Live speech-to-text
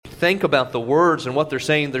think about the words and what they're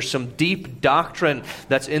saying, there's some deep doctrine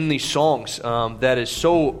that's in these songs that is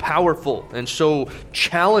so powerful and so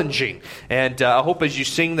challenging. And I hope as you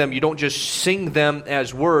sing them, you don't just sing them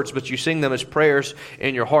as words, but you sing them as prayers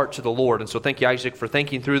in your heart to the Lord. And so thank you, Isaac, for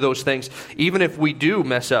thinking through those things. Even if we do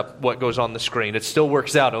mess up what goes on the screen, it still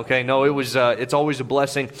works out, okay? No, it's always a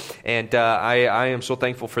blessing, and I am so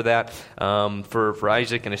thankful for that, for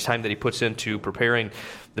Isaac and his time that he puts into preparing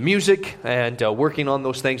the music and working on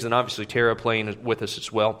those things, and obviously Tara playing with us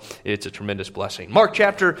as well. It's a tremendous blessing. Mark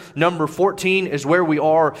chapter number 14 is where we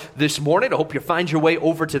are this morning. I hope you find your way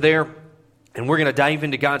over to there. And we're going to dive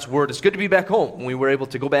into God's Word. It's good to be back home. We were able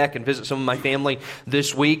to go back and visit some of my family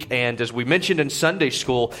this week. And as we mentioned in Sunday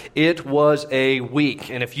school, it was a week.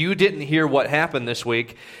 And if you didn't hear what happened this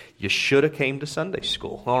week, you should have came to Sunday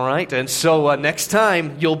school, all right? And so next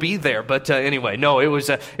time, you'll be there. But anyway, no, it was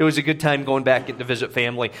a good time going back to visit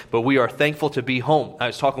family. But we are thankful to be home. I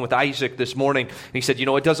was talking with Isaac this morning, and he said,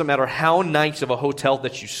 it doesn't matter how nice of a hotel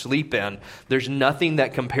that you sleep in, there's nothing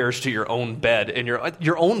that compares to your own bed and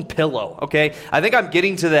your own pillow, okay? I think I'm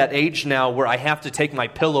getting to that age now where I have to take my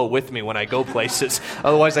pillow with me when I go places.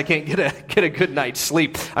 Otherwise, I can't get a good night's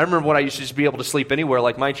sleep. I remember when I used to just be able to sleep anywhere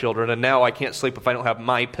like my children, and now I can't sleep if I don't have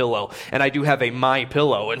my pillow. And I do have a my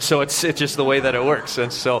pillow, and so it's just the way that it works.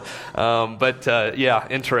 And so, yeah,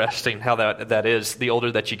 interesting how that is. The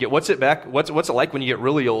older that you get, what's it like when you get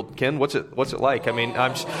really old, Ken? What's it like? I mean,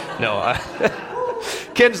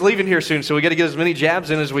 Ken's leaving here soon, so we got to get as many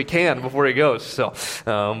jabs in as we can before he goes. So,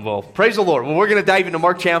 well, praise the Lord. Well, we're going to dive into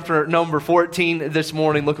Mark chapter number 14 this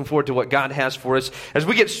morning. Looking forward to what God has for us. As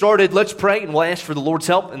we get started, let's pray, and we'll ask for the Lord's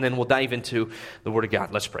help, and then we'll dive into the Word of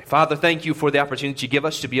God. Let's pray. Father, thank you for the opportunity you give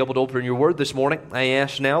us to be able to open your Word this morning. I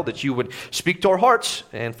ask now that you would speak to our hearts.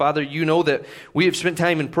 And Father, you know that we have spent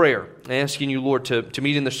time in prayer, asking you, Lord, to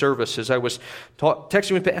meet in the service. As I was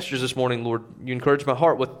texting with pastors this morning, Lord, you encouraged my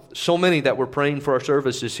heart with so many that were praying for our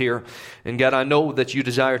services here. And God, I know that you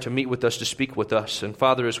desire to meet with us, to speak with us. And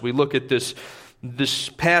Father, as we look at this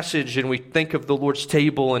passage and we think of the Lord's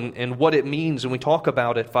table and what it means and we talk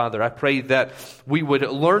about it, Father, I pray that we would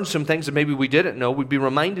learn some things that maybe we didn't know. We'd be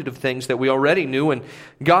reminded of things that we already knew. And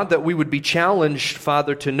God, that we would be challenged,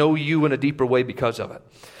 Father, to know you in a deeper way because of it.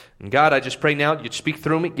 And God, I just pray now you'd speak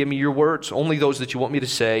through me, give me your words, only those that you want me to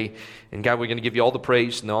say. And God, we're going to give you all the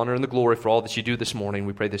praise and the honor and the glory for all that you do this morning.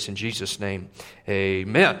 We pray this in Jesus' name.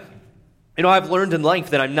 Amen. I've learned in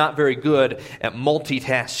life that I'm not very good at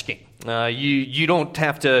multitasking. You don't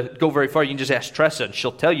have to go very far. You can just ask Tressa, and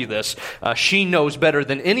she'll tell you this. She knows better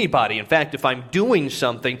than anybody. In fact, if I'm doing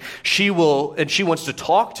something, she wants to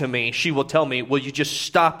talk to me, she will tell me, will you just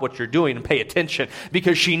stop what you're doing and pay attention?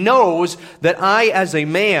 Because she knows that I, as a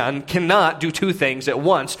man, cannot do two things at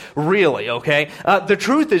once, really, okay? The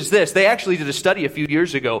truth is this. They actually did a study a few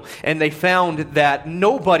years ago, and they found that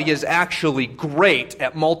nobody is actually great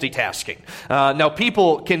at multitasking. Now,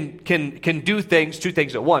 people can do two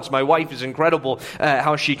things at once. My wife is incredible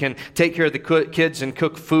how she can take care of the kids and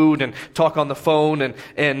cook food and talk on the phone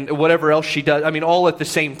and whatever else she does. I mean, all at the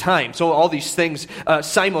same time. So all these things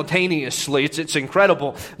simultaneously. It's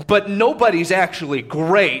incredible. But nobody's actually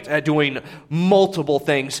great at doing multiple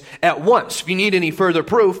things at once. If you need any further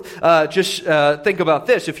proof, just think about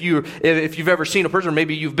this. If you've ever seen a person, or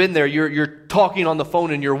maybe you've been there, you're talking on the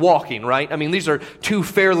phone and you're walking, right? I mean, these are two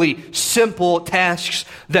fairly simple tasks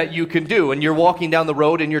that you can do. And you're walking down the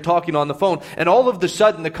road and you're talking on the phone, and all of a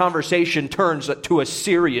sudden the conversation turns to a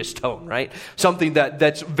serious tone, right? Something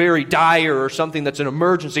that's very dire, or something that's an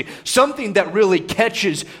emergency, something that really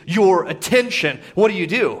catches your attention. What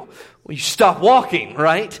do? Well, you stop walking,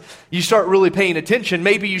 right? You start really paying attention.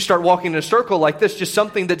 Maybe you start walking in a circle like this, just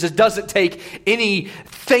something that just doesn't take any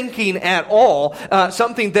thinking at all,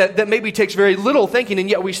 something that maybe takes very little thinking,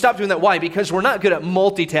 and yet we stop doing that. Why? Because we're not good at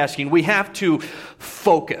multitasking. We have to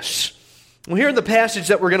focus. Well, here in the passage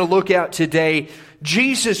that we're going to look at today,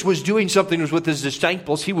 Jesus was doing something with his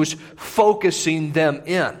disciples. He was focusing them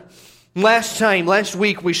in. Last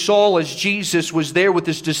week, we saw as Jesus was there with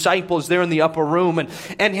his disciples there in the upper room, and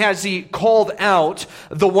as he called out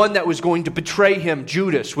the one that was going to betray him,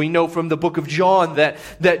 Judas. We know from the book of John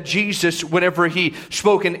that Jesus, whenever he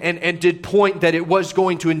spoke and did point that it was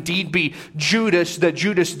going to indeed be Judas, that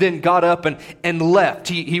Judas then got up and left.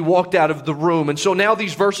 He walked out of the room. And so now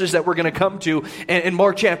these verses that we're going to come to in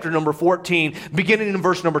Mark chapter number 14, beginning in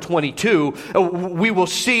verse number 22, we will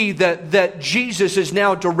see that Jesus is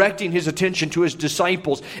now directing his attention to his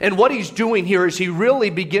disciples. And what he's doing here is he really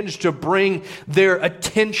begins to bring their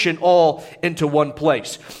attention all into one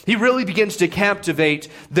place. He really begins to captivate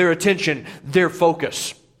their attention, their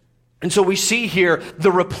focus. And so we see here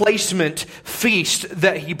the replacement feast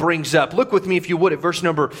that he brings up. Look with me, if you would, at verse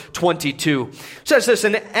number 22. It says this,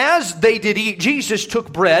 "And as they did eat, Jesus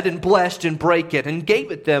took bread and blessed and brake it and gave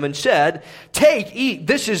it them and said, 'Take, eat,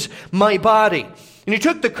 this is my body.' And he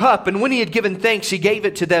took the cup, and when he had given thanks, he gave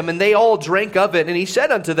it to them, and they all drank of it. And he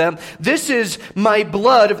said unto them, 'This is my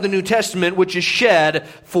blood of the New Testament, which is shed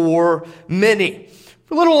for many.'"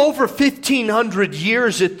 For a little over 1,500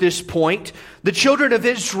 years at this point, the children of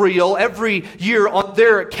Israel, every year on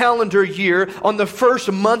their calendar year, on the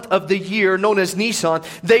first month of the year, known as Nisan,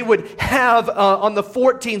 they would have on the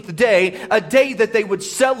 14th day, a day that they would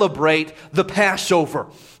celebrate the Passover.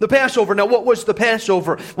 The Passover. Now, what was the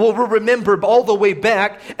Passover? Well, we'll remember all the way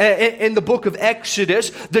back in the book of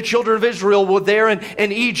Exodus, the children of Israel were there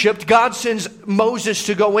in Egypt. God sends Moses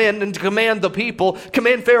to go in and to command the people,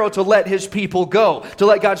 command Pharaoh to let his people go, to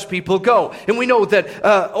let God's people go. And we know that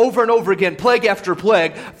over and over again, plague after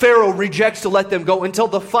plague, Pharaoh rejects to let them go until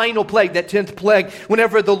the final plague, that 10th plague,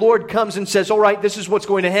 whenever the Lord comes and says, all right, this is what's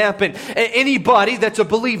going to happen. Anybody that's a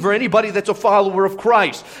believer, anybody that's a follower of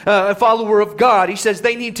Christ, a follower of God, he says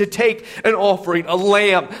they need to take an offering, a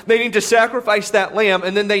lamb. They need to sacrifice that lamb,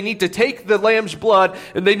 and then they need to take the lamb's blood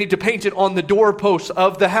and they need to paint it on the doorposts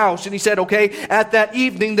of the house. And he said, okay, at that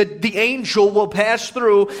evening, the angel will pass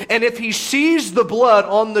through, and if he sees the blood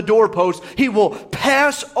on the doorpost, he will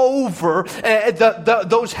pass over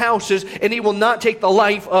those houses, and he will not take the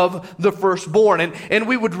life of the firstborn. And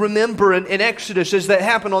we would remember in Exodus, as that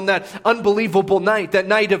happened on that unbelievable night, that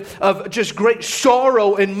night of just great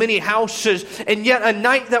sorrow in many houses, and yet a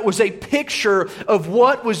night that was a picture of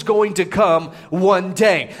what was going to come one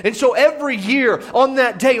day. And so every year on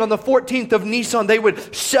that day, on the 14th of Nisan, they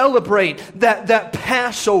would celebrate that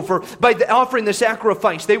Passover by offering the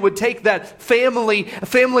sacrifice. They would take that family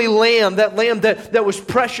lamb, that lamb that was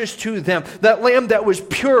precious to them, that lamb that was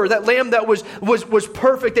pure, that lamb that was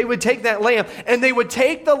perfect. They would take that lamb and they would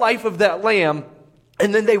take the life of that lamb,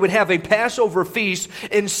 and then they would have a Passover feast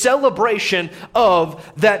in celebration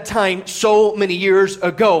of that time so many years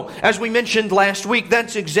ago. As we mentioned last week,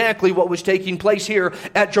 that's exactly what was taking place here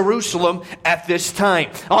at Jerusalem at this time.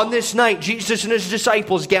 On this night, Jesus and his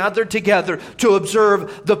disciples gathered together to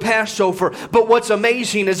observe the Passover. But what's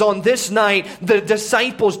amazing is on this night, the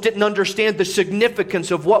disciples didn't understand the significance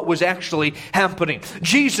of what was actually happening.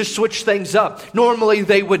 Jesus switched things up. Normally,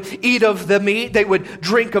 they would eat of the meat, they would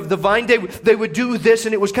drink of the wine, they would do this,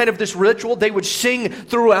 and it was kind of this ritual. They would sing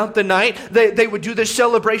throughout the night. They would do this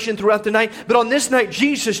celebration throughout the night. But on this night,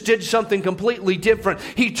 Jesus did something completely different.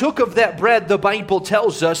 He took of that bread, the Bible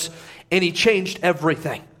tells us, and he changed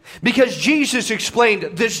everything. Because Jesus explained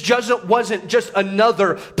this wasn't just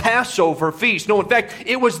another Passover feast. No, in fact,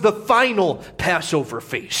 it was the final Passover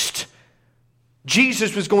feast.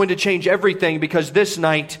 Jesus was going to change everything because this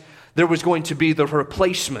night there was going to be the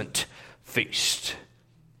replacement feast.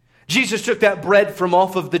 Jesus took that bread from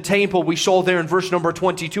off of the table we saw there in verse number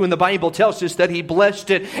 22, and the Bible tells us that he blessed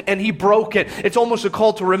it and he broke it. It's almost a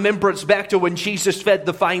call to remembrance back to when Jesus fed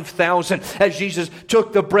the 5,000, as Jesus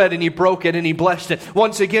took the bread and he broke it and he blessed it.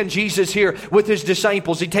 Once again, Jesus here with his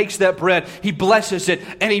disciples, he takes that bread, he blesses it,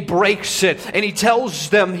 and he breaks it. And he tells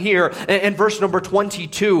them here in verse number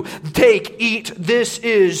 22, "Take, eat, this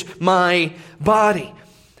is my body."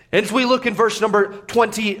 And as we look in verse number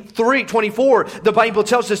 24, the Bible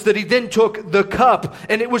tells us that he then took the cup,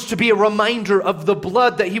 and it was to be a reminder of the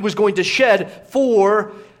blood that he was going to shed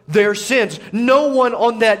for their sins. No one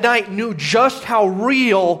on that night knew just how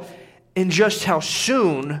real and just how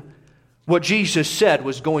soon what Jesus said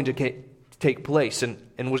was going to take place and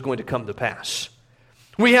was going to come to pass.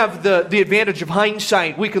 We have the advantage of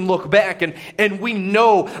hindsight. We can look back and we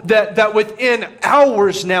know that within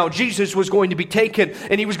hours now, Jesus was going to be taken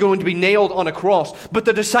and he was going to be nailed on a cross. But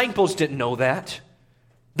the disciples didn't know that.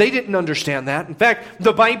 They didn't understand that. In fact,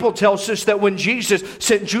 the Bible tells us that when Jesus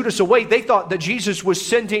sent Judas away, they thought that Jesus was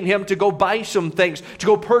sending him to go buy some things, to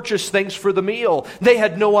go purchase things for the meal. They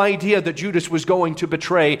had no idea that Judas was going to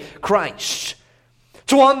betray Christ.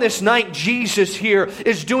 So on this night, Jesus here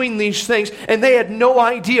is doing these things, and they had no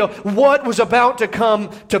idea what was about to come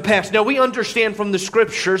to pass. Now, we understand from the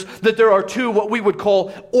Scriptures that there are two, what we would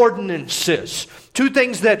call ordinances. Two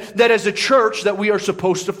things that as a church that we are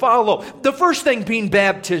supposed to follow. The first thing being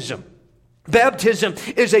baptism. Baptism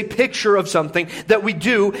is a picture of something that we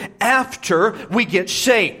do after we get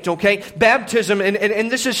saved, okay? Baptism, and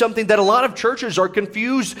this is something that a lot of churches are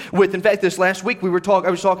confused with. In fact, this last week I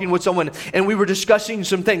was talking with someone, and we were discussing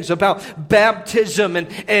some things about baptism and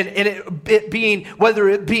it being, whether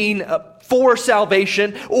it being for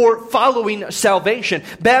salvation or following salvation.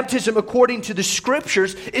 Baptism, according to the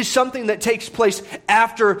Scriptures, is something that takes place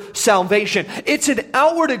after salvation. It's an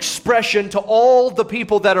outward expression to all the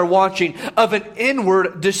people that are watching of an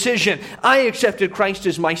inward decision. I accepted Christ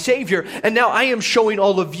as my Savior, and now I am showing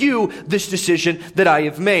all of you this decision that I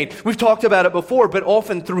have made. We've talked about it before, but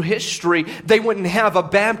often through history, they wouldn't have a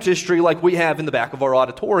baptistry like we have in the back of our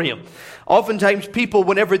auditorium. Oftentimes people,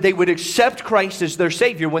 whenever they would accept Christ as their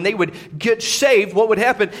Savior, when they would get saved, what would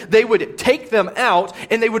happen? They would take them out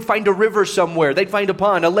and they would find a river somewhere. They'd find a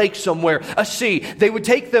pond, a lake somewhere, a sea. They would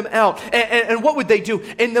take them out. And what would they do?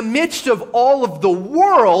 In the midst of all of the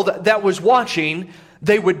world that was watching,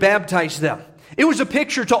 they would baptize them. It was a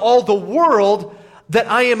picture to all the world that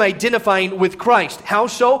I am identifying with Christ. How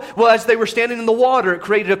so? Well, as they were standing in the water, it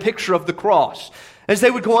created a picture of the cross. As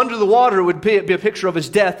they would go under the water, it would be a picture of his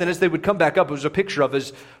death. And as they would come back up, it was a picture of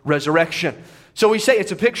his resurrection. So we say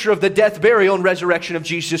it's a picture of the death, burial, and resurrection of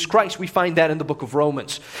Jesus Christ. We find that in the book of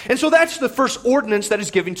Romans. And so that's the first ordinance that is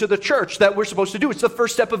given to the church that we're supposed to do. It's the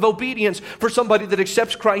first step of obedience for somebody that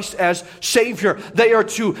accepts Christ as Savior. They are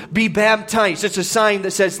to be baptized. It's a sign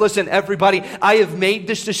that says, listen, everybody, I have made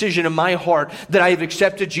this decision in my heart that I have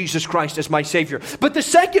accepted Jesus Christ as my Savior. But the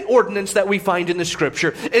second ordinance that we find in the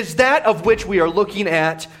Scripture is that of which we are looking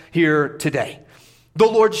at here today. The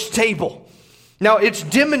Lord's table. Now, it's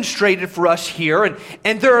demonstrated for us here,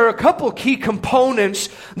 and there are a couple key components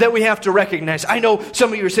that we have to recognize. I know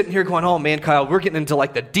some of you are sitting here going, oh man, Kyle, we're getting into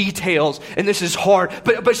like the details, and this is hard,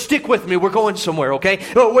 but stick with me, we're going somewhere, okay?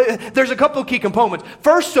 There's a couple of key components.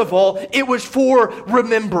 First of all, it was for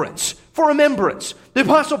remembrance. For remembrance. The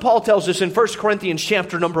Apostle Paul tells us in 1 Corinthians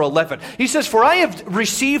chapter number 11. He says, for I have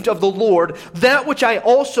received of the Lord that which I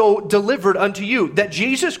also delivered unto you, that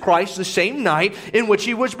Jesus Christ, the same night in which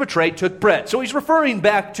he was betrayed, took bread. So he's referring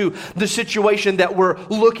back to the situation that we're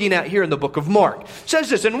looking at here in the book of Mark. It says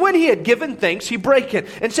this, and when he had given thanks, he brake it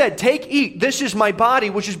and said, take, eat, this is my body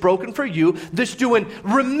which is broken for you, this do in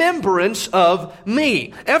remembrance of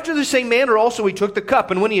me. After the same manner also he took the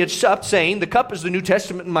cup, and when he had supped, saying, the cup is the New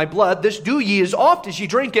Testament in my blood, this do ye as oft as ye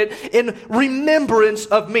drink it in remembrance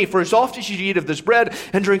of me. For as oft as ye eat of this bread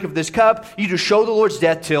and drink of this cup, you do show the Lord's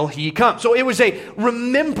death till he comes. So it was a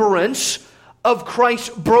remembrance of Christ's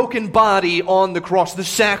broken body on the cross, the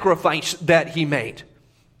sacrifice that he made.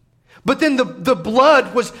 But then the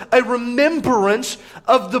blood was a remembrance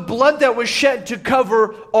of the blood that was shed to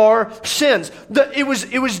cover our sins. It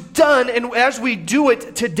was done, and as we do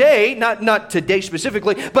it today, not today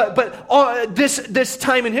specifically, but this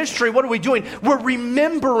time in history, what are we doing? We're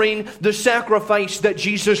remembering the sacrifice that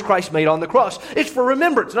Jesus Christ made on the cross. It's for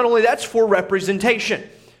remembrance. Not only that, it's for representation.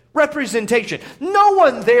 Representation. No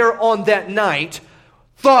one there on that night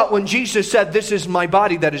thought when Jesus said, this is my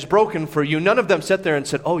body that is broken for you, none of them sat there and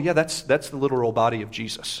said, oh yeah, that's the literal body of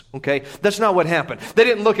Jesus. Okay? That's not what happened. They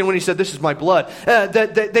didn't look, and when he said, this is my blood, they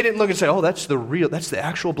didn't look and say, oh, that's the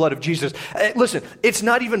actual blood of Jesus. Listen, it's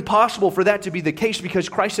not even possible for that to be the case because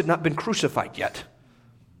Christ had not been crucified yet.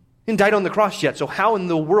 He hadn't died on the cross yet. So how in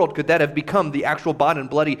the world could that have become the actual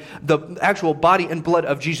body and blood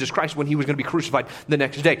of Jesus Christ when he was going to be crucified the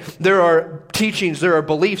next day? There are teachings, there are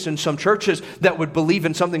beliefs in some churches that would believe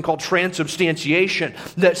in something called transubstantiation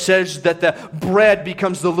that says that the bread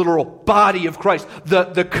becomes the literal body of Christ.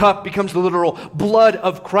 The cup becomes the literal blood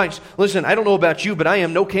of Christ. Listen, I don't know about you, but I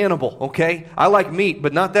am no cannibal, okay? I like meat,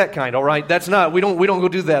 but not that kind, all right? That's not, we don't go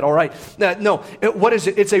do that, all right? No, what is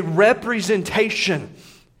it? It's a representation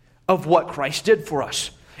of what Christ did for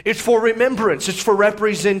us. It's for remembrance. It's for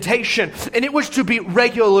representation. And it was to be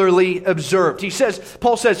regularly observed.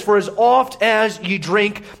 Paul says, for as oft as ye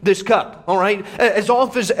drink this cup. All right? As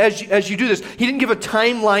often as you do this. He didn't give a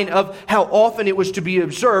timeline of how often it was to be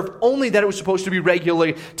observed, only that it was supposed to be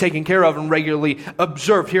regularly taken care of and regularly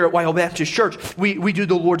observed. Here at Weill Baptist Church, we do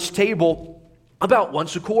the Lord's table about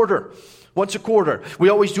once a quarter. Once a quarter. We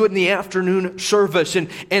always do it in the afternoon service, and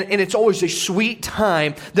it's always a sweet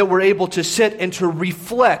time that we're able to sit and to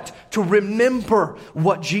reflect, to remember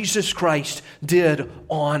what Jesus Christ did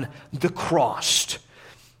on the cross.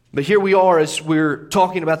 But here we are as we're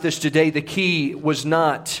talking about this today. The key was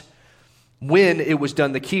not when it was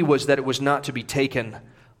done. The key was that it was not to be taken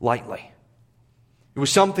lightly. It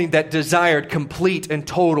was something that desired complete and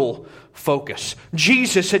total focus.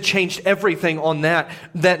 Jesus had changed everything on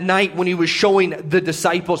that night when he was showing the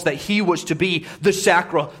disciples that he was to be the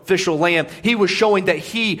sacrificial lamb. He was showing that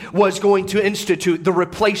he was going to institute the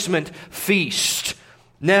replacement feast.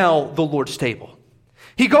 Now, the Lord's table.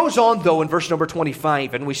 He goes on, though, in verse number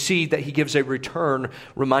 25, and we see that he gives a return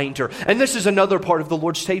reminder. And this is another part of the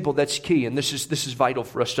Lord's table that's key, and this is vital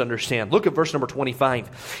for us to understand. Look at verse number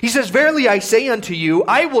 25. He says, "Verily I say unto you,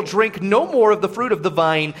 I will drink no more of the fruit of the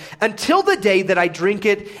vine until the day that I drink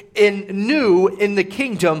it new in the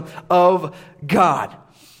kingdom of God."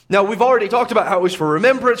 Now, we've already talked about how it was for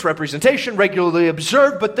remembrance, representation, regularly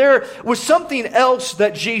observed, but there was something else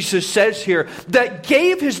that Jesus says here that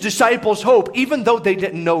gave his disciples hope, even though they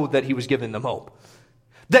didn't know that he was giving them hope.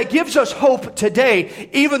 That gives us hope today,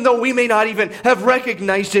 even though we may not even have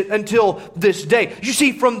recognized it until this day. You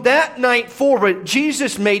see, from that night forward,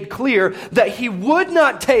 Jesus made clear that he would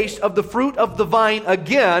not taste of the fruit of the vine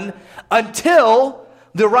again until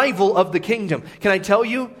the arrival of the kingdom. Can I tell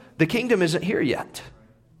you, the kingdom isn't here yet.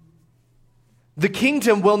 The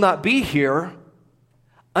kingdom will not be here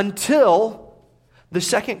until the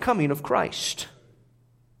second coming of Christ.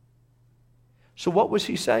 So what was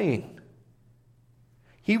he saying?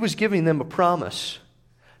 He was giving them a promise,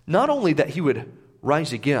 not only that he would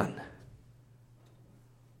rise again,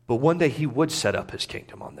 but one day he would set up his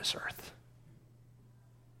kingdom on this earth.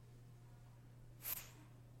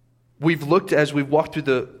 We've looked as we've walked through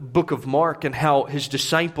the book of Mark and how his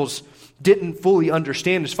disciples didn't fully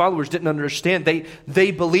understand, his followers didn't understand.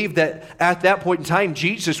 They believed that at that point in time,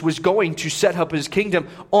 Jesus was going to set up his kingdom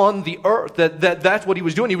on the earth. That's what he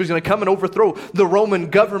was doing. He was going to come and overthrow the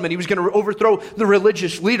Roman government. He was going to overthrow the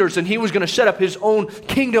religious leaders, and he was going to set up his own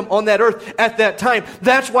kingdom on that earth at that time.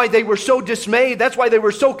 That's why they were so dismayed. That's why they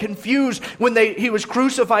were so confused when he was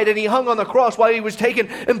crucified and he hung on the cross, while he was taken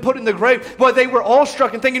and put in the grave. Why they were all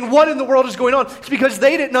struck and thinking, what in the world is going on? It's because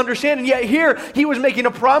they didn't understand, and yet here he was making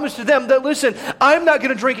a promise to them that, listen, I'm not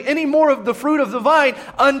going to drink any more of the fruit of the vine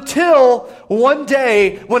until one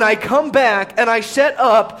day when I come back and I set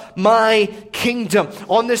up my kingdom.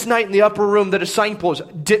 On this night in the upper room, the disciples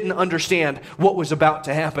didn't understand what was about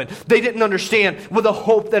to happen. They didn't understand what the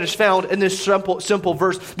hope that is found in this simple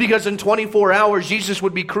verse, because in 24 hours, Jesus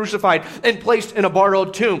would be crucified and placed in a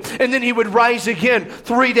borrowed tomb. And then he would rise again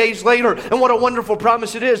 3 days later. And what a wonderful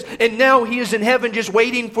promise it is. And now he is in heaven just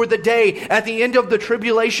waiting for the day at the end of the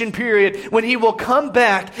tribulation period when he will come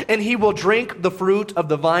back and he will drink the fruit of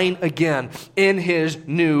the vine again in his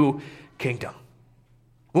new kingdom.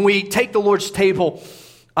 When we take the Lord's table,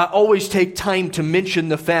 I always take time to mention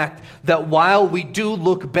the fact that while we do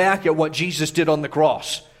look back at what Jesus did on the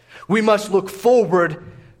cross, we must look forward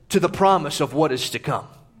to the promise of what is to come.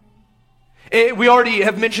 We already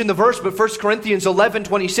have mentioned the verse, but 1 Corinthians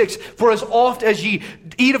 11:26, "For as oft as ye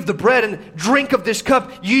eat of the bread and drink of this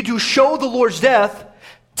cup, ye do show the Lord's death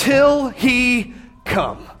till he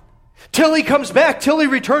come." Till he comes back, till he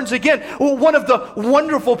returns again. Well, one of the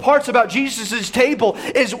wonderful parts about Jesus' table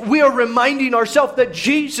is we are reminding ourselves that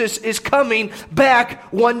Jesus is coming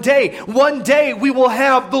back one day. One day we will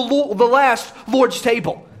have the last Lord's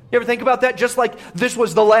table. You ever think about that? Just like this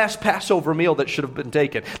was the last Passover meal that should have been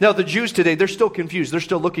taken. Now the Jews today, they're still confused. They're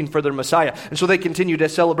still looking for their Messiah. And so they continue to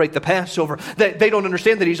celebrate the Passover. They don't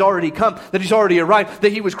understand that he's already come, that he's already arrived,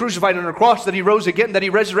 that he was crucified on a cross, that he rose again, that he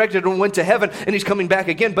resurrected and went to heaven, and he's coming back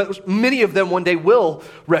again. But many of them one day will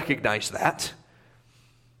recognize that.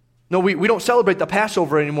 No, we don't celebrate the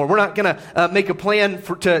Passover anymore. We're not going to make a plan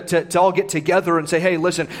to all get together and say, hey,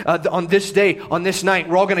 listen, on this day, on this night,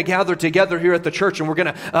 we're all going to gather together here at the church and we're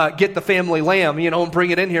going to get the family lamb, and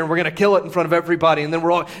bring it in here and we're going to kill it in front of everybody. And then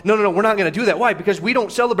we're all, no, we're not going to do that. Why? Because we don't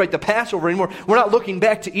celebrate the Passover anymore. We're not looking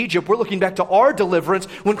back to Egypt. We're looking back to our deliverance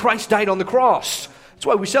when Christ died on the cross. That's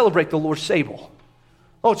why we celebrate the Lord's table.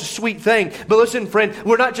 Oh, it's a sweet thing. But listen, friend,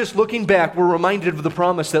 we're not just looking back. We're reminded of the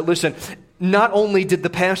promise that, listen, not only did the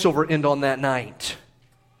Passover end on that night,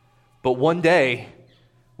 but one day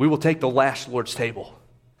we will take the last Lord's table,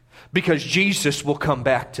 because Jesus will come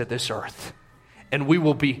back to this earth and we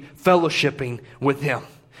will be fellowshipping with him.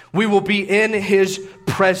 We will be in his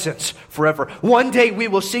presence forever. One day we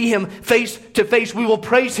will see him face to face. We will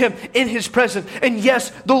praise him in his presence. And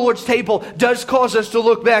yes, the Lord's table does cause us to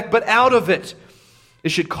look back, but out of it, it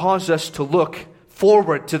should cause us to look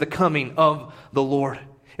forward to the coming of the Lord.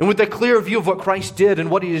 And with a clear view of what Christ did and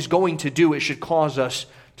what he is going to do, it should cause us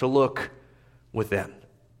to look within.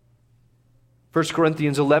 1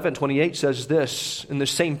 Corinthians 11:28 says this. In the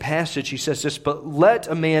same passage, he says this, "But let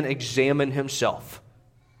a man examine himself,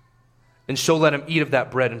 and so let him eat of that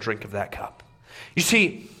bread and drink of that cup." You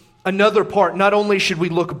see, Another part, not only should we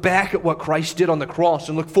look back at what Christ did on the cross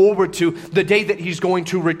and look forward to the day that He's going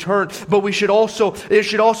to return, but it should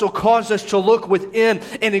also cause us to look within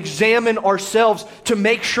and examine ourselves to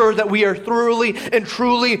make sure that we are thoroughly and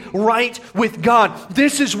truly right with God.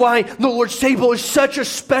 This is why the Lord's table is such a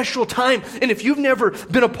special time. And if you've never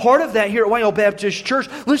been a part of that here at Whitehall Baptist Church,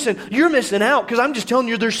 listen, you're missing out, because I'm just telling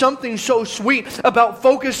you, there's something so sweet about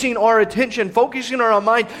focusing our attention, focusing our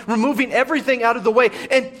mind, removing everything out of the way,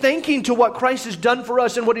 and thinking to what Christ has done for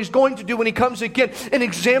us and what He's going to do when He comes again, and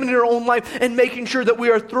examining our own life and making sure that we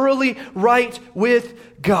are thoroughly right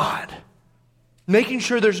with God. Making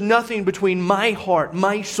sure there's nothing between my heart,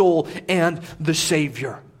 my soul, and the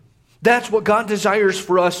Savior. That's what God desires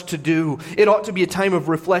for us to do. It ought to be a time of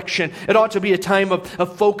reflection. It ought to be a time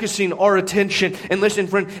of focusing our attention. And listen,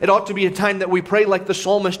 friend, it ought to be a time that we pray like the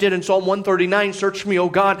psalmist did in Psalm 139, "Search me, O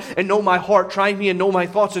God, and know my heart. Try me and know my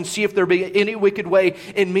thoughts, and see if there be any wicked way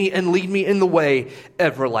in me, and lead me in the way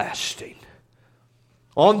everlasting."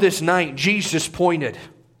 On this night, Jesus pointed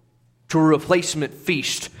to a replacement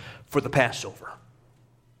feast for the Passover.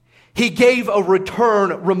 He gave a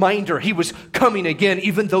return reminder. He was coming again,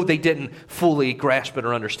 even though they didn't fully grasp it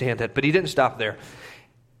or understand it. But He didn't stop there.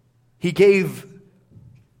 He gave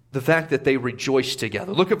the fact that they rejoiced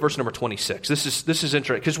together. Look at verse number 26. This is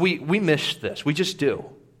interesting, because we miss this. We just do.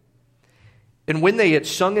 "And when they had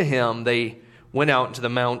sung a hymn, they went out into the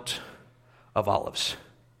Mount of Olives."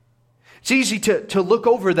 It's easy to look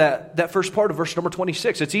over that first part of verse number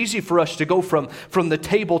 26. It's easy for us to go from the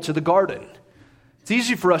table to the garden. It's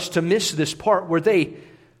easy for us to miss this part where they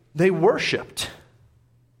worshiped.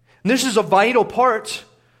 And this is a vital part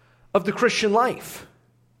of the Christian life.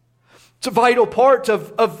 It's a vital part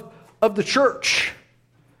of the church.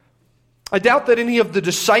 I doubt that any of the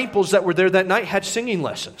disciples that were there that night had singing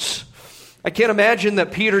lessons. I can't imagine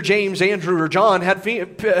that Peter, James, Andrew, or John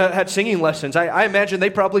had singing lessons. I imagine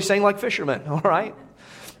they probably sang like fishermen, all right?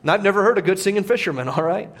 And I've never heard a good singing fisherman, all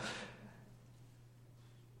right?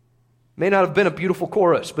 May not have been a beautiful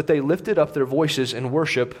chorus, but they lifted up their voices in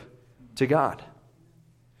worship to God.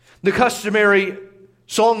 The customary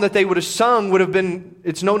song that they would have sung would have been,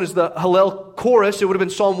 it's known as the Hallel chorus. It would have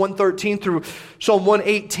been Psalm 113 through Psalm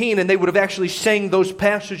 118, and they would have actually sang those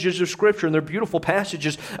passages of Scripture, and they're beautiful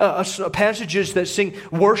passages, passages that sing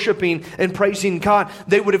worshiping and praising God.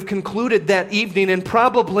 They would have concluded that evening, and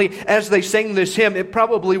probably as they sang this hymn, it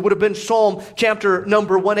probably would have been Psalm chapter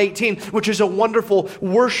number 118, which is a wonderful,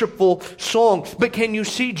 worshipful song. But can you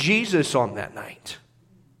see Jesus on that night?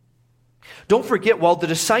 Don't forget, while the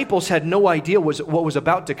disciples had no idea what was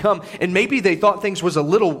about to come, and maybe they thought things was a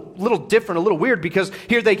little different, a little weird, because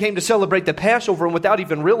here they came to celebrate the Passover, and without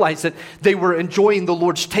even realizing that they were enjoying the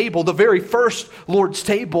Lord's table, the very first Lord's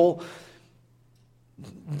table,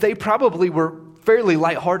 they probably were fairly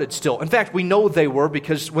lighthearted still. In fact, we know they were,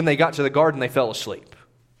 because when they got to the garden, they fell asleep.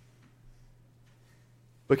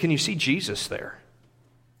 But can you see Jesus there?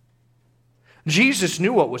 Jesus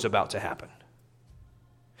knew what was about to happen.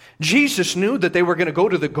 Jesus knew that they were going to go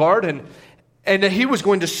to the garden and that He was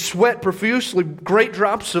going to sweat profusely great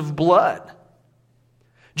drops of blood.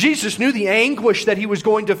 Jesus knew the anguish that He was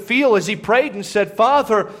going to feel as He prayed and said,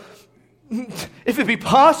 "Father, if it be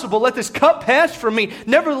possible, let this cup pass from me.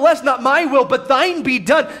 Nevertheless, not my will, but Thine be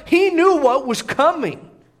done." He knew what was coming.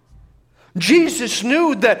 Jesus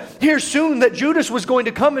knew that here soon that Judas was going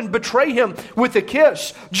to come and betray Him with a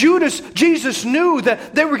kiss. Jesus knew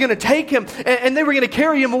that they were going to take Him and they were going to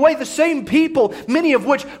carry Him away. The same people, many of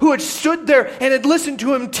which who had stood there and had listened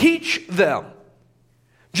to Him teach them.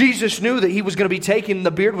 Jesus knew that He was going to be taken, the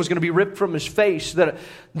beard was going to be ripped from His face, that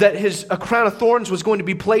a crown of thorns was going to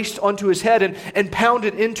be placed onto His head and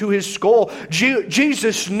pounded into His skull.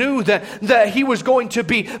 Jesus knew that He was going to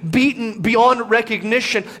be beaten beyond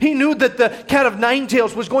recognition. He knew that the cat of nine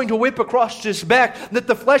tails was going to whip across His back, that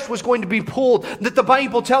the flesh was going to be pulled, that the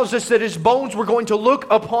Bible tells us that His bones were going to look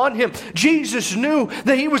upon Him. Jesus knew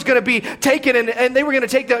that He was going to be taken and they were going to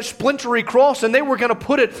take that splintery cross and they were going to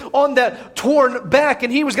put it on that torn back,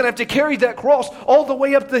 and He was going to have to carry that cross all the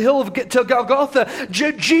way up the hill to Golgotha.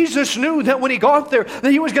 Jesus knew that when He got there,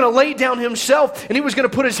 that He was going to lay down Himself and He was going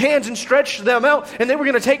to put His hands and stretch them out, and they were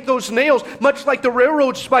going to take those nails, much like the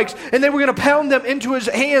railroad spikes, and they were going to pound them into His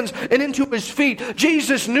hands and into His feet.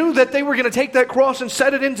 Jesus knew that they were going to take that cross and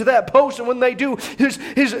set it into that post, and when they do,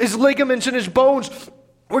 his ligaments and His bones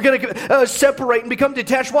we're going to separate and become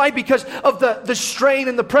detached. Why? Because of the strain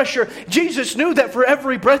and the pressure. Jesus knew that for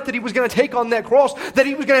every breath that He was going to take on that cross, that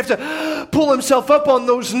He was going to have to pull Himself up on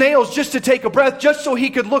those nails just to take a breath, just so He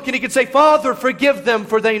could look and He could say, "Father, forgive them,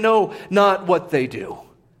 for they know not what they do."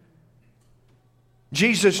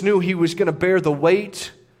 Jesus knew He was going to bear the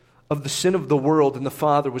weight of the sin of the world, and the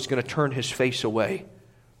Father was going to turn his face away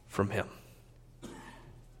from him.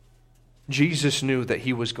 Jesus knew that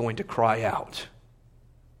he was going to cry out,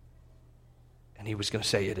 and he was going to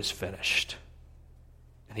say, "It is finished,"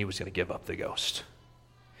 and he was going to give up the ghost.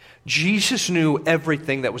 Jesus knew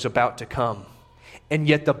everything that was about to come, and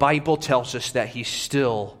yet the Bible tells us that he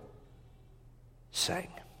still sang.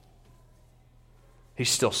 He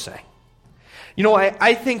still sang. You know,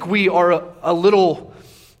 I think we are a little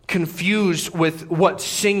confused with what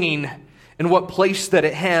singing and what place that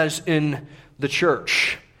it has in the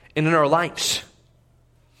church and in our lives.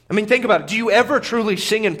 I mean, think about it. Do you ever truly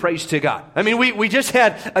sing and praise to God? I mean, we just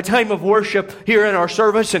had a time of worship here in our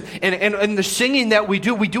service, and the singing that we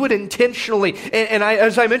do it intentionally. And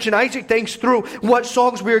as I mentioned, Isaac thinks through what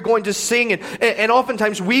songs we are going to sing, and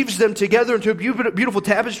oftentimes weaves them together into a beautiful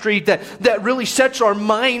tapestry that really sets our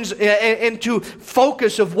minds into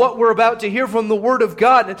focus of what we're about to hear from the Word of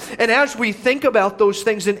God. And as we think about those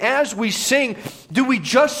things, and as we sing, do we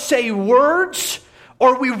just say words,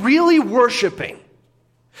 or are we really worshiping?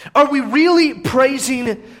 Are we really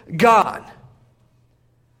praising God?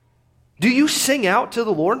 Do you sing out to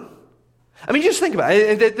the Lord? I mean, just think about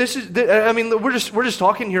it. We're just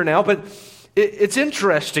talking here now, but it's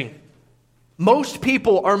interesting. Most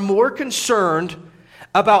people are more concerned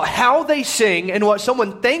about how they sing and what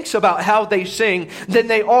someone thinks about how they sing than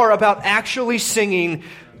they are about actually singing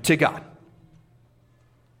to God.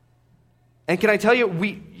 And can I tell you,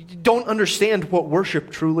 we don't understand what worship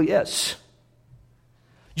truly is.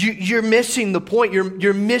 You're missing the point.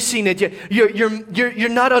 You're missing it. You're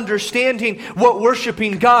not understanding what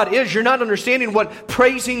worshiping God is. You're not understanding what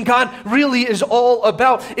praising God really is all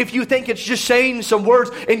about. If you think it's just saying some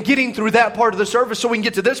words and getting through that part of the service so we can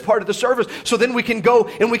get to this part of the service so then we can go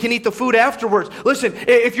and we can eat the food afterwards. Listen,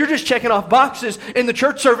 if you're just checking off boxes in the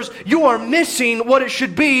church service, you are missing what it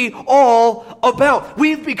should be all about.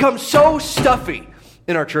 We've become so stuffy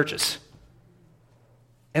in our churches.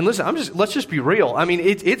 And listen, let's just be real. I mean,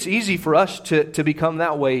 it's easy for us to become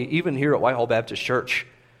that way, even here at Whitehall Baptist Church,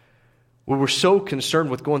 where we're so concerned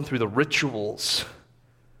with going through the rituals,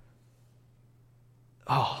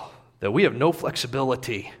 that we have no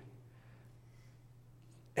flexibility,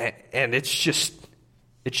 and it's just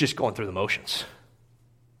going through the motions.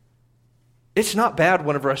 It's not bad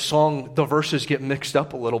whenever a song, the verses get mixed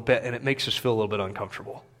up a little bit, and it makes us feel a little bit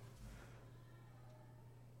uncomfortable.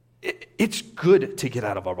 It's good to get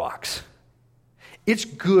out of our box. It's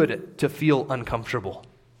good to feel uncomfortable.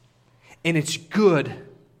 And it's good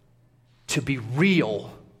to be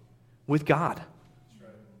real with God.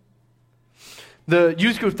 The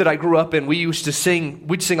youth group that I grew up in, we'd sing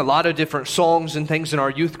a lot of different songs and things in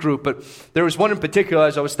our youth group, but there was one in particular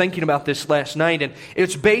as I was thinking about this last night, and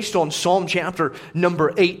it's based on Psalm chapter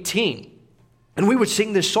number 18. And we would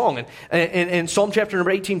sing this song. And Psalm chapter number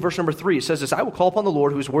 18, verse number 3, it says this: "I will call upon the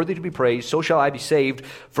Lord who is worthy to be praised, so shall I be saved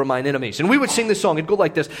from mine enemies." And we would sing this song. It'd go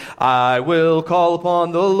like this: "I will call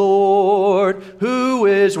upon the Lord who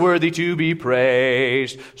is worthy to be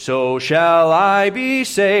praised, so shall I be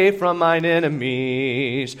saved from mine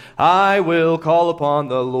enemies. I will call upon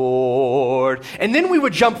the Lord." And then we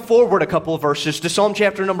would jump forward a couple of verses to Psalm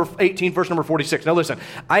chapter number 18, verse number 46. Now listen,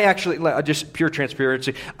 I actually, just pure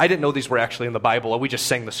transparency, I didn't know these were actually in the Bible. We just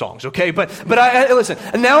sang the songs, okay? But I listen,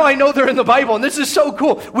 and now I know they're in the Bible, and this is so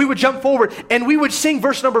cool. We would jump forward, and we would sing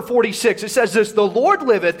verse number 46. It says this: "The Lord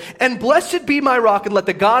liveth, and blessed be my rock, and let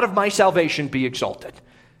the God of my salvation be exalted."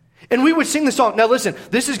 And we would sing the song. Now listen,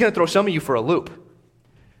 this is going to throw some of you for a loop.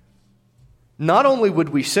 Not only would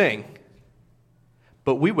we sing,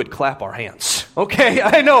 but we would clap our hands. Okay,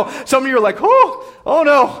 I know some of you are like, oh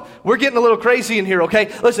no, we're getting a little crazy in here, okay?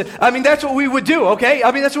 Listen, I mean, that's what we would do, okay?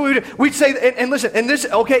 I mean, that's what we would do. We'd say, and listen, and this,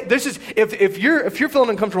 okay, this is, if you're feeling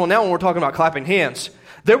uncomfortable now when we're talking about clapping hands,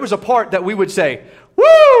 there was a part that we would say, "Woo!"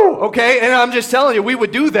 Okay, and I'm just telling you, we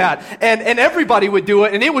would do that, and everybody would do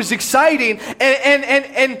it, and it was exciting,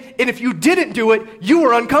 and if you didn't do it, you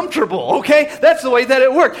were uncomfortable, okay? That's the way that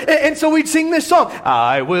it worked, and so we'd sing this song: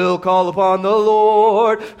 "I will call upon the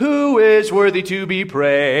Lord who is worthy to be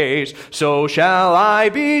praised, so shall I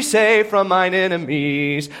be saved from mine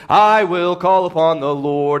enemies. I will call upon the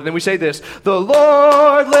Lord." And then we say this: "The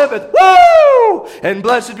Lord liveth, woo! And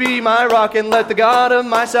blessed be my rock, and let the God of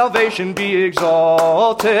my salvation be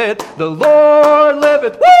exalted. The Lord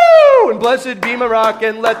liveth, woo! And blessed be my rock,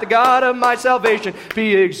 and let the God of my salvation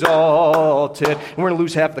be exalted." And we're going to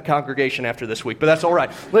lose half the congregation after this week, but that's all right.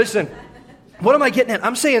 Listen, what am I getting at?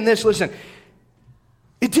 I'm saying this, listen,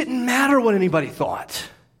 it didn't matter what anybody thought.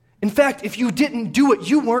 In fact, if you didn't do it,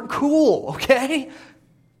 you weren't cool, okay?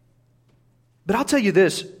 But I'll tell you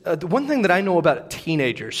this, the one thing that I know about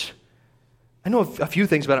teenagers, I know a few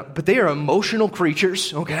things about them, but they are emotional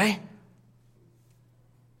creatures, okay?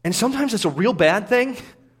 And sometimes it's a real bad thing,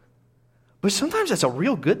 but sometimes that's a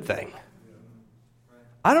real good thing.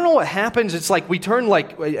 I don't know what happens. It's like we turn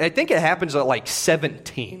I think it happens at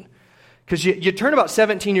 17. Because you turn about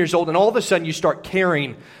 17 years old and all of a sudden you start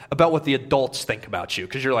caring about what the adults think about you.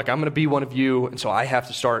 Because you're like, I'm going to be one of you, and so I have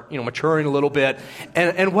to start maturing a little bit.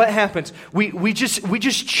 And what happens? We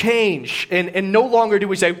just change, and no longer do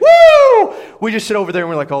we say, woo! We just sit over there and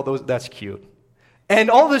we're like, oh, that's cute. And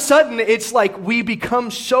all of a sudden, it's like we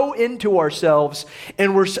become so into ourselves,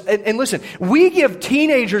 and listen, we give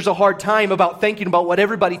teenagers a hard time about thinking about what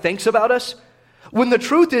everybody thinks about us. When the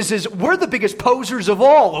truth is we're the biggest posers of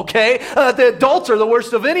all, okay? The adults are the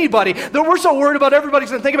worst of anybody. We're so worried about everybody's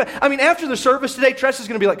going to think about it. I mean, after the service today, Tressa's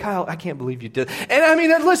going to be like, Kyle, I can't believe you did. And I mean,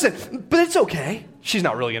 listen, but it's okay. She's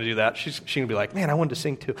not really going to do that. She's going to be like, man, I wanted to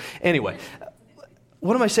sing too. Anyway,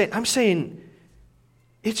 what am I saying? I'm saying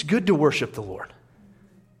it's good to worship the Lord.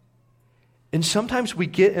 And sometimes we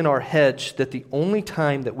get in our heads that the only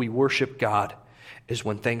time that we worship God is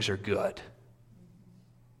when things are good.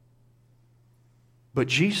 But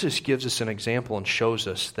Jesus gives us an example and shows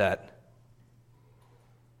us that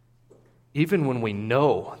even when we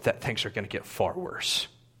know that things are going to get far worse,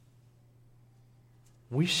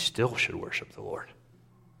 we still should worship the Lord.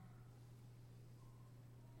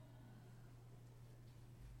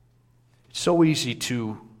 It's so easy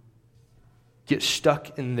to get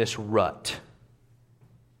stuck in this rut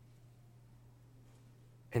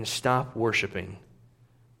and stop worshiping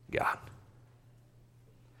God.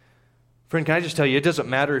 Friend, can I just tell you, it doesn't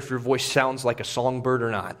matter if your voice sounds like a songbird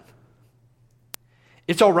or not.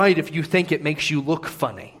 It's all right if you think it makes you look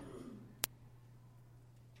funny.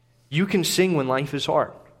 You can sing when life is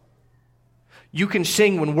hard. You can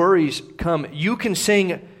sing when worries come. You can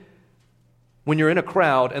sing when you're in a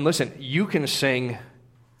crowd. And listen, you can sing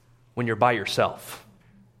when you're by yourself.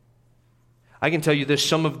 I can tell you this,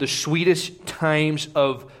 some of the sweetest times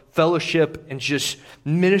of fellowship and just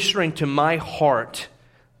ministering to my heart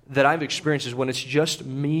that I've experienced is when it's just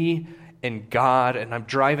me and God, and I'm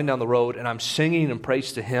driving down the road and I'm singing and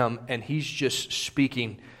praise to Him, and He's just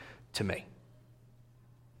speaking to me.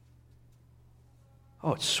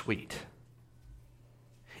 Oh, it's sweet.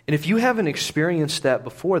 And if you haven't experienced that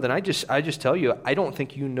before, then I just tell you, I don't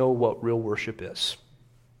think you know what real worship is.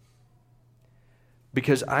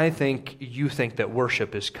 Because I think you think that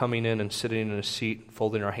worship is coming in and sitting in a seat,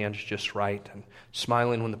 folding our hands just right, and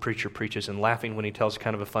smiling when the preacher preaches, and laughing when he tells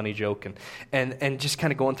kind of a funny joke, and just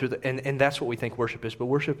kind of going through and that's what we think worship is. But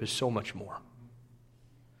worship is so much more.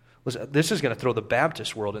 Listen, this is going to throw the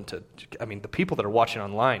Baptist world into, the people that are watching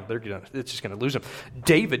online, it's just going to lose them.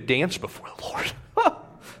 David danced before the Lord.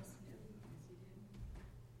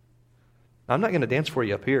 I'm not going to dance for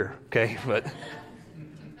you up here, okay?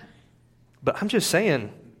 But I'm just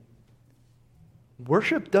saying,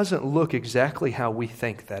 worship doesn't look exactly how we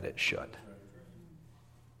think that it should.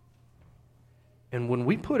 And when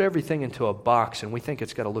we put everything into a box and we think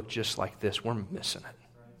it's got to look just like this, we're missing it.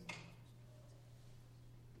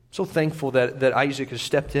 So thankful that Isaac has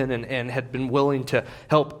stepped in and had been willing to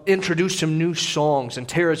help introduce some new songs. And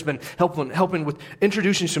Tara's been helping with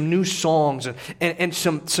introducing some new songs and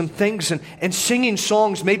some things and singing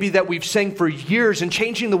songs maybe that we've sang for years and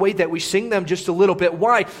changing the way that we sing them just a little bit.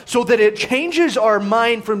 Why? So that it changes our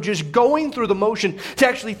mind from just going through the motion to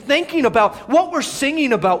actually thinking about what we're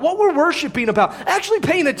singing about, what we're worshiping about, actually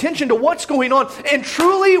paying attention to what's going on and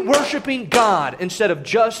truly worshiping God instead of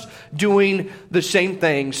just doing the same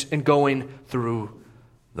things and going through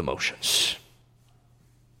the motions.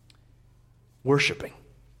 Worshiping.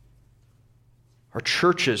 Our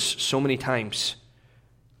churches so many times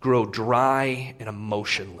grow dry and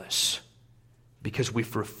emotionless because we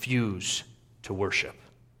refuse to worship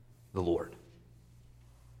the Lord.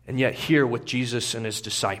 And yet here with Jesus and His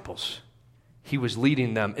disciples, He was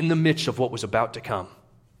leading them in the midst of what was about to come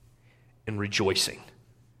and rejoicing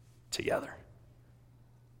together.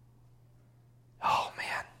 Oh,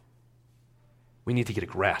 man. We need to get a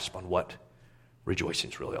grasp on what rejoicing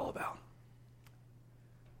is really all about.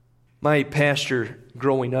 My pastor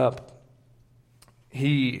growing up,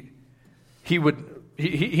 he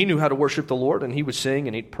knew how to worship the Lord, and he would sing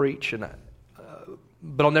and he'd preach.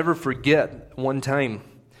 But I'll never forget one time,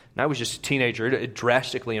 and I was just a teenager, it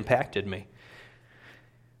drastically impacted me.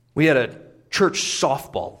 We had a church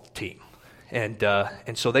softball team, and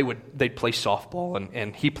so they'd play softball,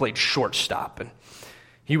 and he played shortstop, and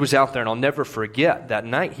he was out there, and I'll never forget that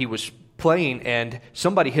night he was playing, and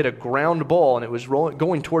somebody hit a ground ball, and it was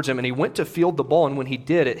going towards him, and he went to field the ball, and when he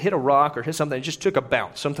did, it hit a rock or hit something. It just took a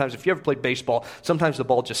bounce. Sometimes, if you ever played baseball, sometimes the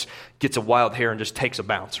ball just gets a wild hair and just takes a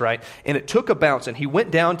bounce, right? And it took a bounce, and he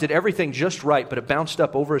went down, did everything just right, but it bounced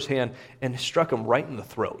up over his hand and struck him right in the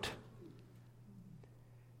throat.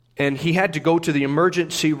 And he had to go to the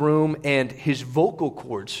emergency room, and his vocal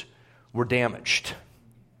cords were damaged.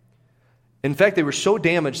 In fact, they were so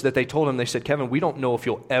damaged that they told him, they said, Kevin, we don't know if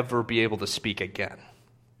you'll ever be able to speak again.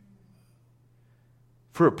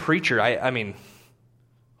 For a preacher, I mean,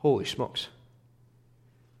 holy smokes.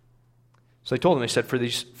 So they told him, they said, for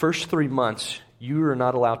these first 3 months, you are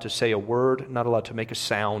not allowed to say a word, not allowed to make a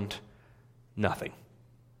sound, nothing.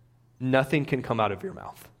 Nothing can come out of your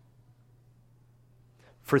mouth.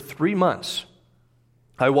 For 3 months,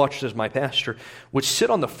 I watched as my pastor would sit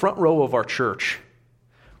on the front row of our church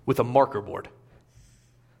with a marker board.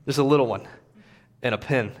 This is a little one, and a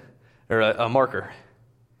pen, or a marker.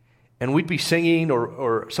 And we'd be singing,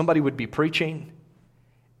 or somebody would be preaching,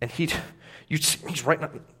 and he's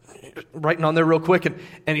writing on there real quick,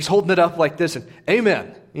 and he's holding it up like this, and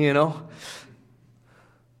amen,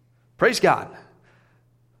 Praise God.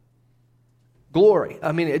 Glory.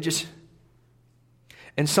 I mean, it just...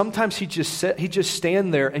 And sometimes he'd just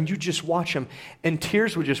stand there, and you just watch him, and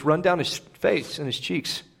tears would just run down his face and his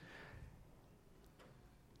cheeks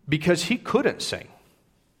because he couldn't sing.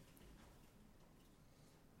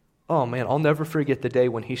 Oh man, I'll never forget the day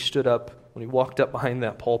when he stood up, when he walked up behind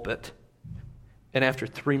that pulpit, and after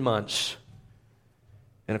 3 months,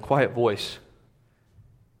 in a quiet voice,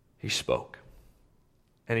 he spoke,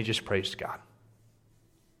 and he just praised God.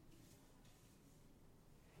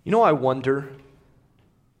 I wonder,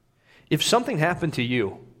 if something happened to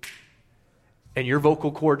you and your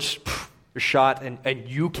vocal cords are shot and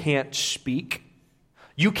you can't speak,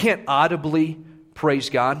 you can't audibly praise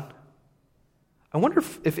God, I wonder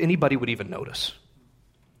if anybody would even notice.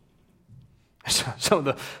 Some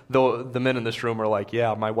of the men in this room are like,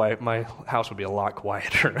 yeah, my house would be a lot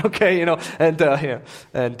quieter, okay, and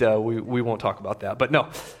we won't talk about that. But no,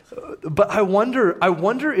 but I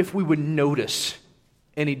wonder if we would notice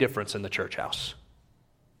any difference in the church house.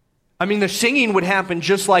 I mean, the singing would happen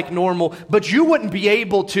just like normal, but you wouldn't be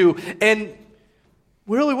able to, and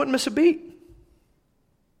we really wouldn't miss a beat.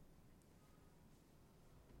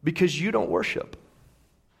 Because you don't worship.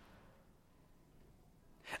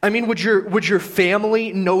 I mean, would your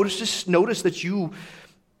family notice that you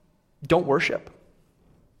don't worship?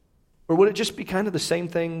 Or would it just be kind of the same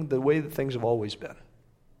thing, the way that things have always been?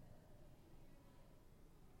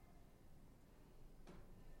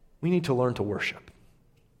 We need to learn to worship.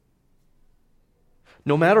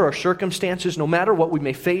 No matter our circumstances, no matter what we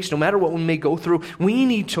may face, no matter what we may go through, we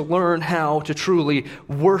need to learn how to truly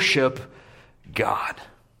worship God.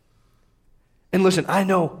 And listen, I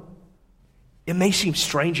know it may seem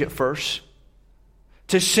strange at first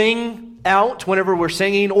to sing out whenever we're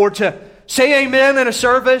singing, or to say amen in a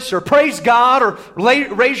service, or praise God, or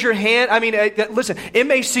raise your hand. I mean, listen, it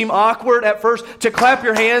may seem awkward at first to clap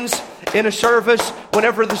your hands in a service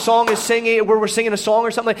whenever the song is singing, where we're singing a song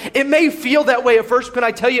or something. It may feel that way at first, but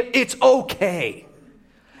I tell you, it's okay.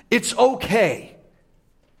 It's okay.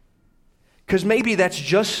 Because maybe that's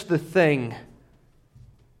just the thing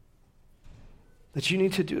that you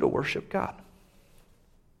need to do to worship God,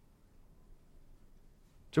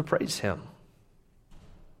 to praise Him.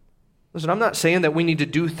 Listen, I'm not saying that we need to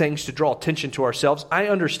do things to draw attention to ourselves. I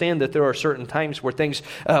understand that there are certain times where things,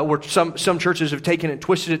 where some churches have taken it,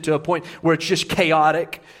 twisted it to a point where it's just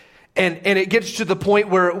chaotic, and it gets to the point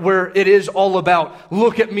where it is all about,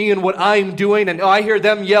 look at me and what I'm doing, and I hear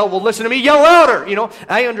them yell, well, listen to me, yell louder.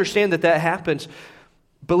 I understand that happens.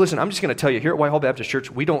 But listen, I'm just going to tell you, here at Whitehall Baptist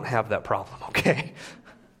Church, we don't have that problem, okay?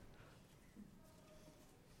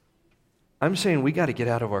 I'm saying we got to get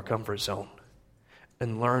out of our comfort zone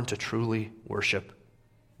and learn to truly worship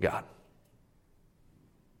God.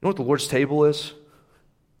 You know what the Lord's table is?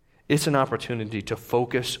 It's an opportunity to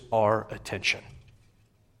focus our attention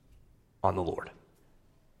on the Lord.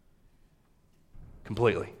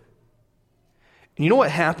 Completely. And you know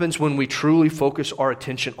what happens when we truly focus our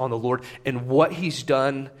attention on the Lord and what He's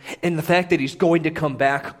done and the fact that He's going to come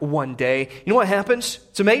back one day? You know what happens?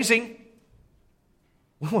 It's amazing.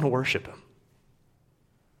 We want to worship Him.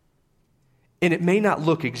 And it may not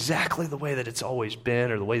look exactly the way that it's always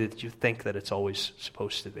been or the way that you think that it's always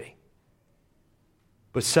supposed to be.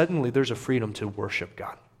 But suddenly there's a freedom to worship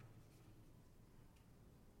God.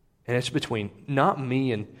 And it's between not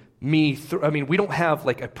me and me. We don't have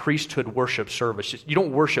like a priesthood worship service. You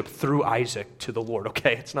don't worship through Isaac to the Lord,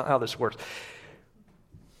 okay? It's not how this works.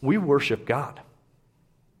 We worship God.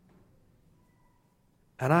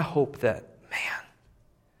 And I hope that, man,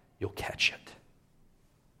 you'll catch it.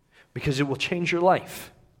 Because it will change your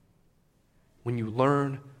life when you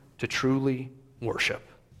learn to truly worship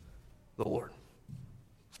the Lord.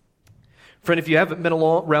 Friend, if you haven't been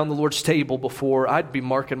around the Lord's table before, I'd be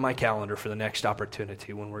marking my calendar for the next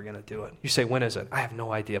opportunity when we're going to do it. You say, when is it? I have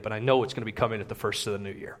no idea, but I know it's going to be coming at the first of the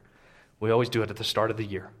new year. We always do it at the start of the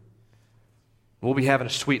year. We'll be having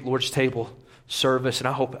a sweet Lord's table service, and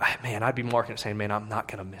I hope, man, I'd be marking it saying, man, I'm not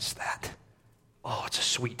going to miss that. Oh, it's a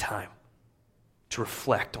sweet time to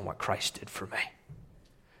reflect on what Christ did for me.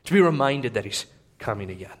 To be reminded that He's coming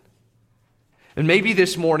again. And maybe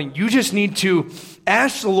this morning you just need to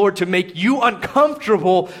ask the Lord to make you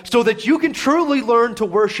uncomfortable so that you can truly learn to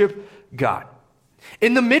worship God.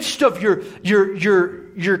 In the midst of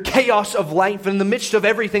your chaos of life, in the midst of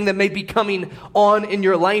everything that may be coming on in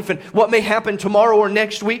your life, and what may happen tomorrow or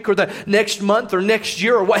next week or the next month or next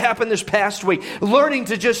year or what happened this past week, learning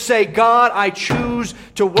to just say, God, I choose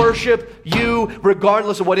to worship you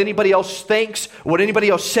regardless of what anybody else thinks, what anybody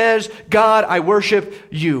else says. God, I worship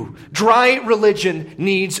you. Dry religion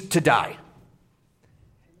needs to die.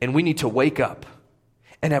 And we need to wake up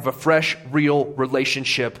and have a fresh, real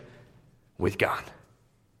relationship with God.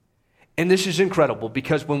 And this is incredible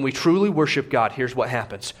because when we truly worship God, here's what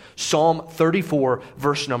happens. Psalm 34,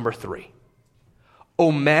 verse number 3.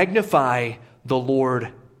 Oh, magnify the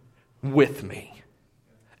Lord with me,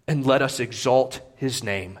 and let us exalt His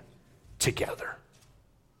name together.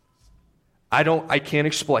 I can't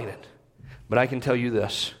explain it, but I can tell you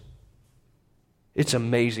this. It's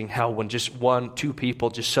amazing how when just one, two people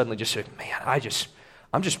just suddenly just say, man,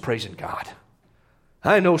 I'm just praising God.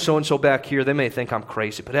 I know so-and-so back here, they may think I'm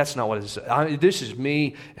crazy, but that's not what it is. This is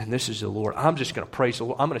me, and this is the Lord. I'm just going to praise the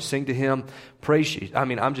Lord. I'm going to sing to Him, praise you.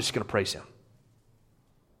 I'm just going to praise Him.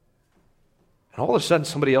 And all of a sudden,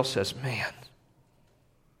 somebody else says, man,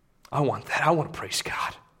 I want that. I want to praise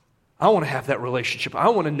God. I want to have that relationship. I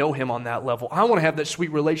want to know Him on that level. I want to have that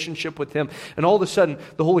sweet relationship with Him. And all of a sudden,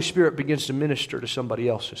 the Holy Spirit begins to minister to somebody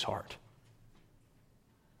else's heart.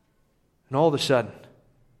 And all of a sudden,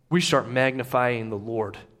 we start magnifying the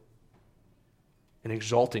Lord and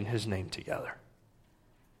exalting His name together.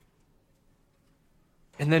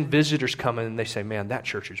 And then visitors come in and they say, man, that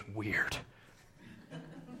church is weird.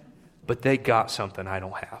 But they got something I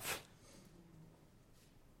don't have.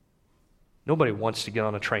 Nobody wants to get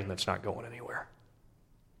on a train that's not going anywhere.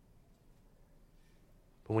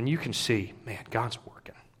 But when you can see, man, God's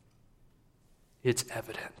working, it's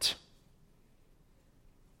evident,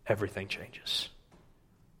 everything changes.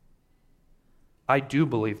 I do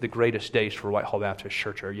believe the greatest days for Whitehall Baptist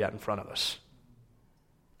Church are yet in front of us.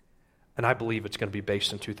 And I believe it's going to be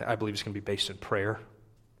based in I believe it's going to be based in prayer.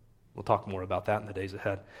 We'll talk more about that in the days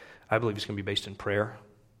ahead. I believe it's going to be based in prayer.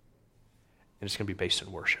 And it's going to be based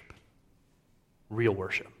in worship. Real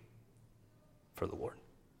worship for the Lord.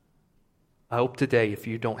 I hope today, if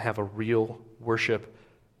you don't have a real worship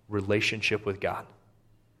relationship with God,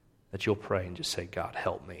 that you'll pray and just say, God,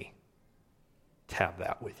 help me to have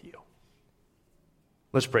that with you.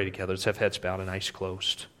 Let's pray together. Let's have heads bowed and eyes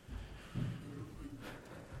closed.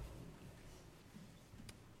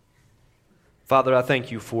 Father, I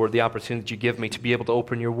thank you for the opportunity that you give me to be able to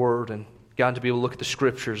open your word and, God, to be able to look at the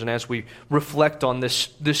scriptures. And as we reflect on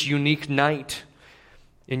this unique night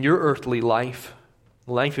in your earthly life,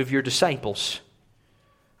 the life of your disciples,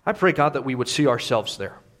 I pray, God, that we would see ourselves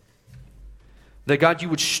there. That, God, you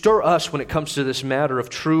would stir us when it comes to this matter of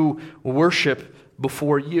true worship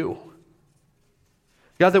before you.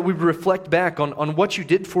 God, that we would reflect back on what you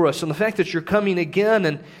did for us and the fact that you're coming again,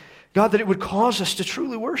 and God, that it would cause us to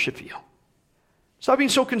truly worship you. Stop being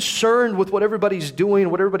so concerned with what everybody's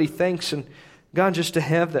doing, what everybody thinks, and God, just to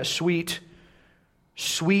have that sweet,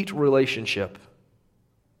 sweet relationship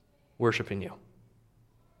worshiping you.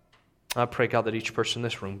 I pray, God, that each person in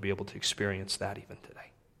this room will be able to experience that even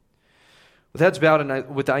today. With heads bowed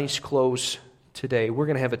and with eyes closed today, we're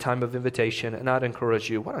going to have a time of invitation, and I'd encourage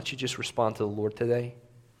you, why don't you just respond to the Lord today?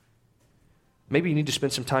 Maybe you need to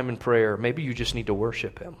spend some time in prayer. Maybe you just need to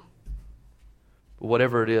worship Him. But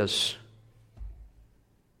whatever it is,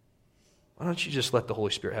 why don't you just let the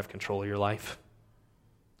Holy Spirit have control of your life?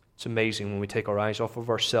 It's amazing when we take our eyes off of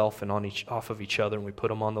ourselves and off of each other and we put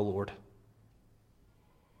them on the Lord,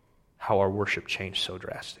 how our worship changed so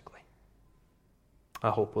drastically.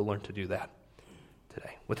 I hope we'll learn to do that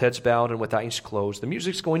today. With heads bowed and with eyes closed, the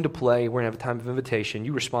music's going to play. We're going to have a time of invitation.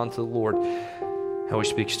 You respond to the Lord how He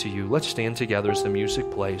speaks to you. Let's stand together as the music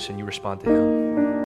plays and you respond to Him.